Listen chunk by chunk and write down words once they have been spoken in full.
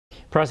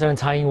President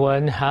Tsai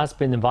Ing-wen has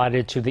been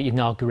invited to the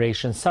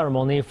inauguration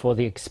ceremony for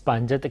the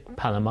expanded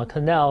Panama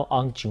Canal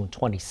on June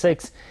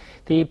 26.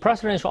 The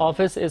presidential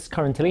office is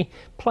currently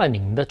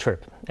planning the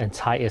trip, and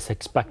Tsai is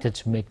expected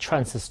to make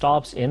transit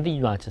stops in the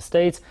United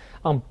States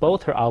on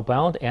both her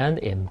outbound and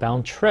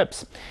inbound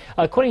trips.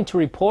 According to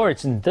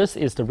reports, this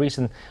is the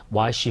reason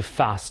why she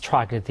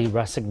fast-tracked the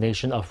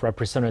resignation of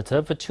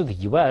Representative to the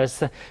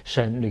U.S.,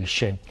 Shen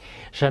Lyu-shun.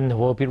 Shen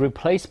will be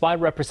replaced by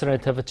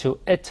Representative to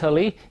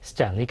Italy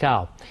Stanley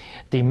Kao.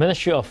 The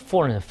Ministry of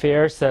Foreign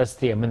Affairs says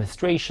the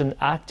administration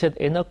acted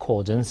in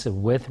accordance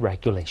with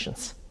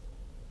regulations.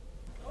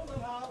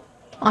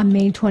 On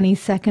May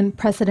 22nd,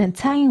 President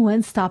Tsai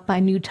Ing-wen stopped by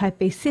New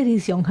Taipei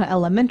City's Yonghe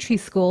Elementary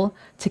School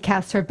to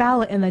cast her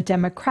ballot in the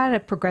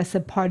Democratic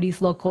Progressive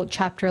Party's local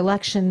chapter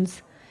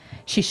elections.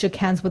 She shook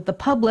hands with the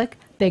public,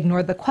 but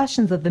ignored the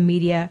questions of the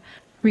media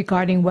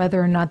regarding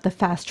whether or not the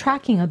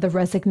fast-tracking of the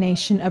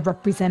resignation of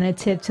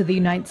Representative to the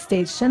United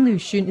States Shen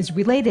Lyu-shun is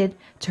related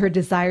to her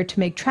desire to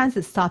make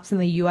transit stops in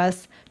the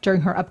U.S. during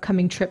her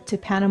upcoming trip to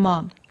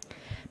Panama.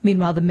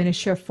 Meanwhile, the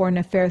Ministry of Foreign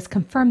Affairs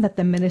confirmed that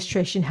the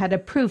administration had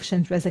approved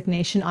Shen's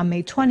resignation on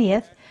May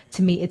 20th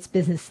to meet its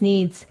business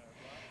needs.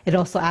 It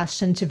also asked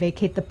Shen to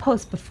vacate the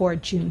post before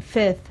June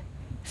 5th.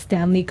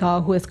 Stanley Kao,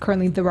 who is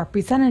currently the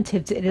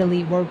representative to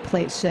Italy, will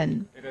replace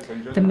Shen.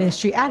 The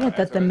ministry added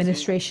that the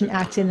administration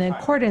acted in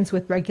accordance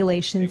with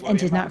regulations and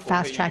did not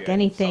fast-track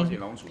anything.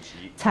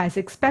 Tsai is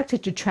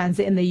expected to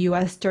transit in the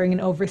U.S. during an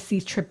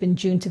overseas trip in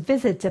June to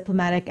visit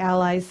diplomatic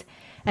allies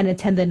and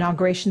attend the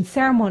inauguration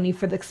ceremony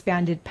for the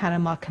expanded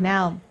Panama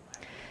Canal.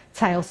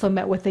 Tsai also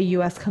met with the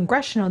U.S.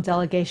 congressional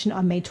delegation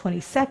on May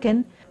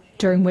 22nd,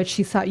 during which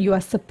she sought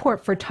U.S.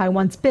 support for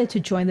Taiwan's bid to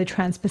join the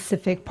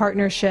Trans-Pacific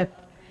Partnership.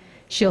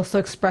 She also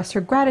expressed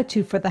her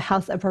gratitude for the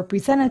House of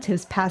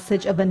Representatives'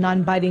 passage of a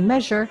non-binding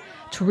measure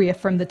to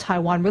reaffirm the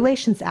Taiwan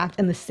Relations Act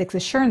and the 6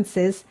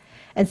 assurances,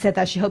 and said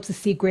that she hopes to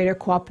see greater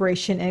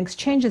cooperation and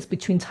exchanges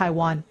between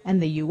Taiwan and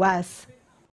the U.S.